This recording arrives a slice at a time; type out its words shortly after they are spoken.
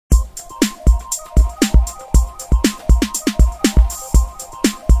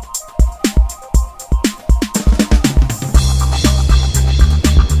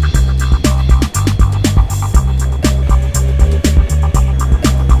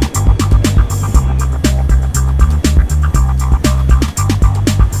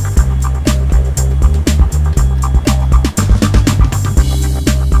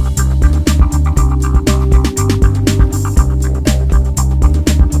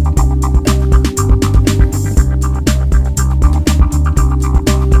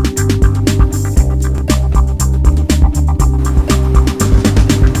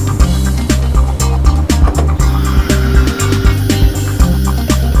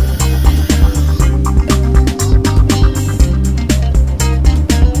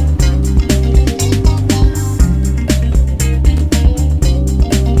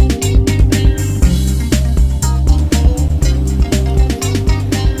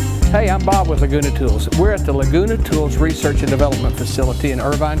Hey, I'm Bob with Laguna Tools. We're at the Laguna Tools Research and Development Facility in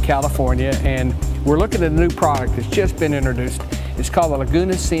Irvine, California, and we're looking at a new product that's just been introduced. It's called the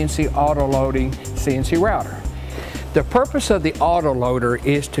Laguna CNC Autoloading CNC Router. The purpose of the Autoloader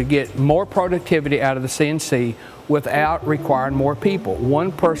is to get more productivity out of the CNC without requiring more people.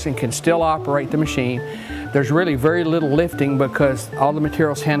 One person can still operate the machine. There's really very little lifting because all the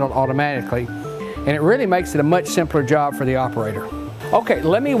material's handled automatically, and it really makes it a much simpler job for the operator. Okay,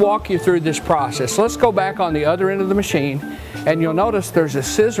 let me walk you through this process. Let's go back on the other end of the machine, and you'll notice there's a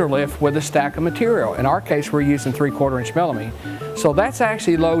scissor lift with a stack of material. In our case, we're using 3/4 inch melamine. So that's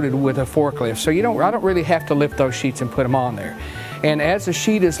actually loaded with a forklift. So I don't really have to lift those sheets and put them on there. And as the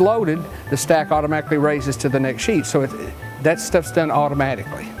sheet is loaded, the stack automatically raises to the next sheet. So that stuff's done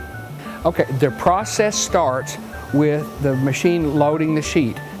automatically. Okay, the process starts with the machine loading the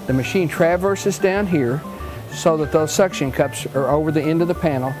sheet. The machine traverses down here so that those suction cups are over the end of the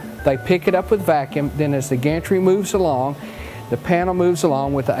panel. They pick it up with vacuum. Then as the gantry moves along, the panel moves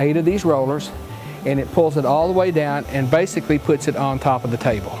along with the aid of these rollers, and it pulls it all the way down and basically puts it on top of the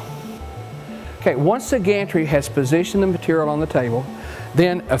table. Okay, once the gantry has positioned the material on the table,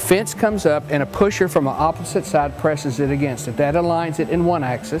 then a fence comes up and a pusher from the opposite side presses it against it. That aligns it in one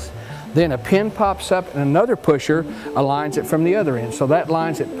axis. Then a pin pops up and another pusher aligns it from the other end. So that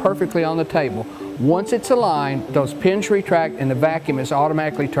lines it perfectly on the table. Once it's aligned, those pins retract and the vacuum is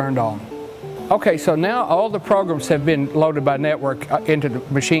automatically turned on. Okay, so now all the programs have been loaded by network into the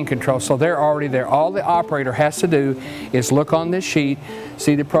machine control, so they're already there. All the operator has to do is look on this sheet,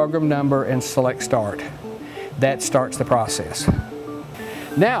 see the program number, and select start. That starts the process.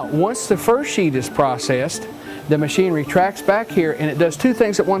 Now, once the first sheet is processed, the machine retracts back here and it does two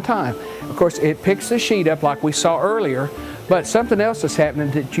things at one time. Of course, it picks the sheet up like we saw earlier, but something else is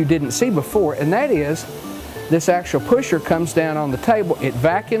happening that you didn't see before, and that is this actual pusher comes down on the table, it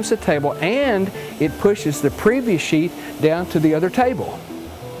vacuums the table, and it pushes the previous sheet down to the other table.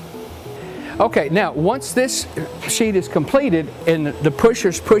 Okay, now once this sheet is completed and the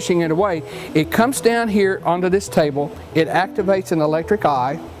pusher's pushing it away, it comes down here onto this table, it activates an electric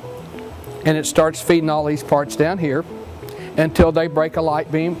eye, and it starts feeding all these parts down here until they break a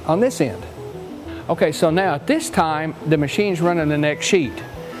light beam on this end. Okay, so now at this time, the machine's running the next sheet.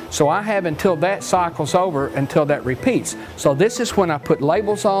 So I have until that cycles over, until that repeats. So this is when I put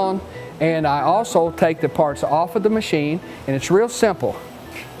labels on, and I also take the parts off of the machine, and it's real simple.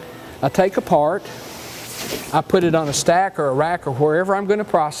 I take a part, I put it on a stack or a rack or wherever I'm going to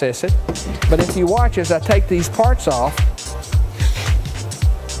process it. But if you watch as I take these parts off,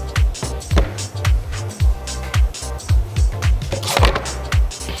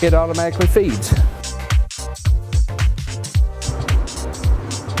 it automatically feeds.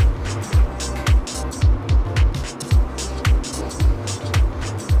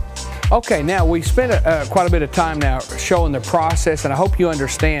 Okay, now we spent quite a bit of time now showing the process, and I hope you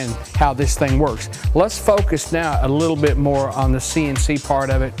understand how this thing works. Let's focus now a little bit more on the CNC part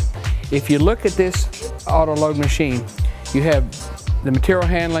of it. If you look at this auto-load machine, you have the material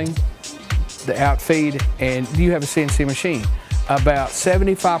handling, the outfeed, and you have a CNC machine. About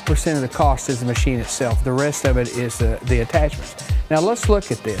 75% of the cost is the machine itself. The rest of it is the attachments. Now let's look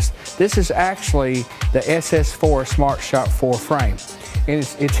at this. This is actually the SS4 Smartshop 4 frame. And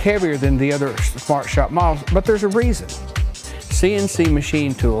it's heavier than the other Smartshop models, but there's a reason. CNC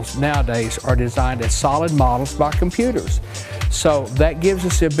machine tools nowadays are designed as solid models by computers. So that gives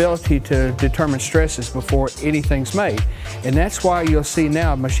us the ability to determine stresses before anything's made. And that's why you'll see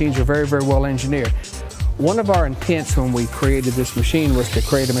now machines are very, very well engineered. One of our intents when we created this machine was to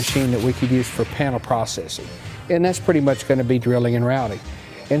create a machine that we could use for panel processing. And that's pretty much going to be drilling and routing.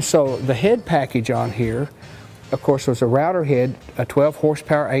 And so the head package on here, of course, was a router head, a 12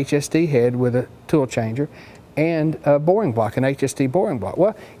 horsepower HSD head with a tool changer, and a boring block, an HSD boring block.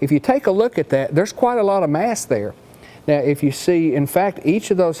 Well, if you take a look at that, there's quite a lot of mass there. Now, if you see, in fact,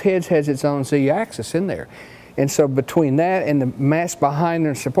 each of those heads has its own Z-axis in there. And so between that and the mass behind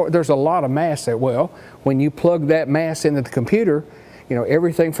their support, there's a lot of mass there. Well, when you plug that mass into the computer, you know,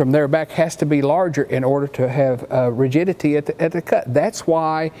 everything from there back has to be larger in order to have rigidity at the cut. That's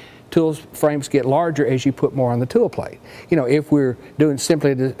why tool frames get larger as you put more on the tool plate. You know, if we're doing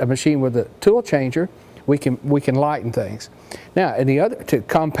simply a machine with a tool changer, we can lighten things. Now, and to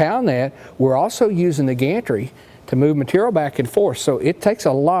compound that, we're also using the gantry to move material back and forth. So it takes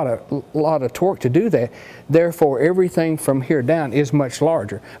a lot of torque to do that. Therefore, everything from here down is much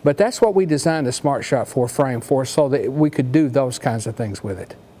larger. But that's what we designed the Smartshop 4 frame for, so that we could do those kinds of things with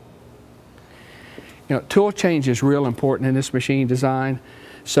it. You know, tool change is real important in this machine design.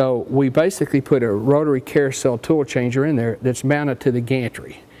 So we basically put a rotary carousel tool changer in there that's mounted to the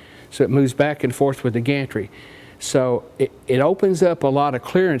gantry. so it moves back and forth with the gantry. So it opens up a lot of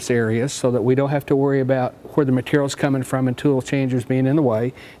clearance areas so that we don't have to worry about where the material's coming from and tool changers being in the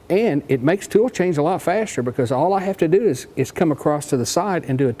way. And it makes tool change a lot faster because all I have to do is come across to the side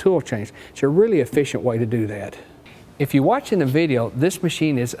and do a tool change. It's a really efficient way to do that. If you're watching the video, this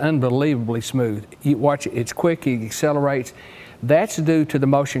machine is unbelievably smooth. You watch it, it's quick, it accelerates. That's due to the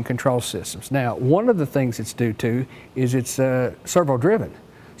motion control systems. Now, one of the things it's due to is it's servo driven.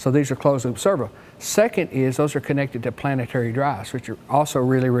 So these are closed loop servo. Second is those are connected to planetary drives, which are also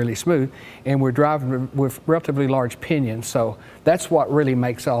really, really smooth. And we're driving with relatively large pinions, so that's what really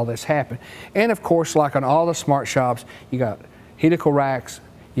makes all this happen. And of course, like on all the Smartshops, you got helical racks,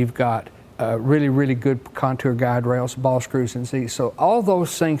 you've got really, really good contour guide rails, ball screws and seats. So all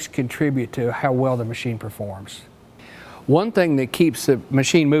those things contribute to how well the machine performs. One thing that keeps the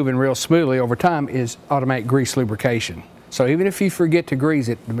machine moving real smoothly over time is automatic grease lubrication. So even if you forget to grease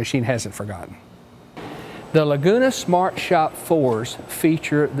it, the machine hasn't forgotten. The Laguna Smartshop 4s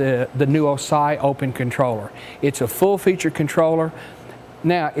feature the new OSI Open controller. It's a full feature controller.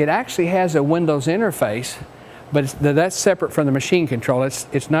 Now, it actually has a Windows interface, but that's separate from the machine control.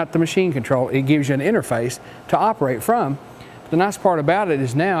 It's not the machine control. It gives you an interface to operate from. The nice part about it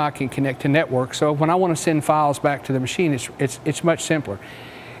is now I can connect to network, so when I want to send files back to the machine, it's much simpler.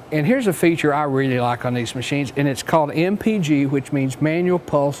 And here's a feature I really like on these machines, and it's called MPG, which means manual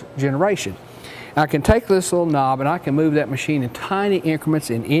pulse generation. I can take this little knob and I can move that machine in tiny increments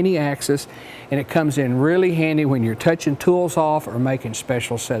in any axis, and it comes in really handy when you're touching tools off or making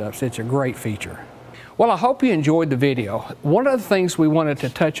special setups. It's a great feature. Well, I hope you enjoyed the video. One of the things we wanted to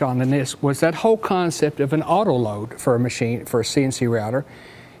touch on in this was that whole concept of an auto load for a machine, for a CNC router,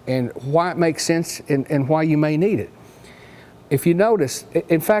 and why it makes sense and why you may need it. If you notice,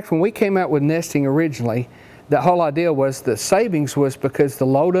 in fact, when we came out with nesting originally, the whole idea was the savings was because the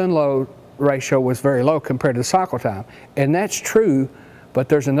load-unload ratio was very low compared to the cycle time. And that's true, but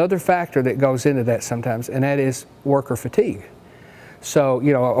there's another factor that goes into that sometimes, and that is worker fatigue. So,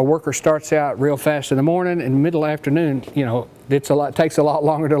 you know, a worker starts out real fast in the morning, and middle afternoon, you know, takes a lot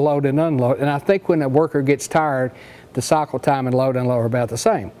longer to load and unload. And I think when a worker gets tired, the cycle time and load and unload are about the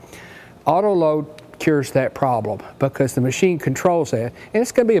same. Auto load cures that problem because the machine controls that, and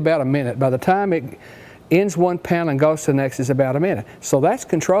it's going to be about a minute. By the time it ends one panel and goes to the next, is about a minute. So that's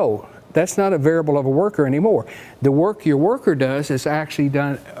control. That's not a variable of a worker anymore. The work your worker does is actually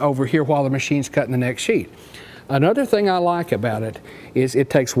done over here while the machine's cutting the next sheet. Another thing I like about it is it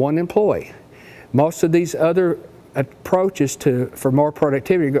takes one employee. Most of these other approaches for more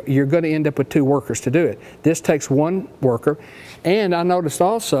productivity, you're going to end up with two workers to do it. This takes one worker, and I noticed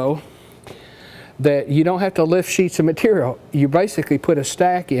also that you don't have to lift sheets of material. You basically put a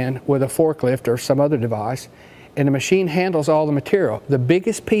stack in with a forklift or some other device, and the machine handles all the material. The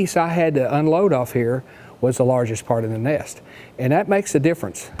biggest piece I had to unload off here was the largest part of the nest. And that makes a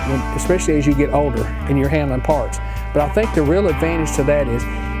difference, especially as you get older and you're handling parts. But I think the real advantage to that is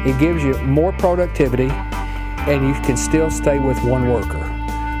it gives you more productivity and you can still stay with one worker.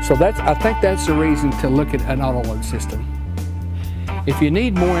 So I think that's the reason to look at an auto load system. If you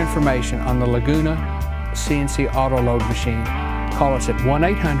need more information on the Laguna CNC auto load machine, call us at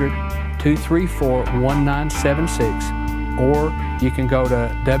 1-800-234-1976, or you can go to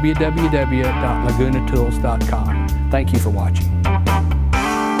www.lagunatools.com. Thank you for watching.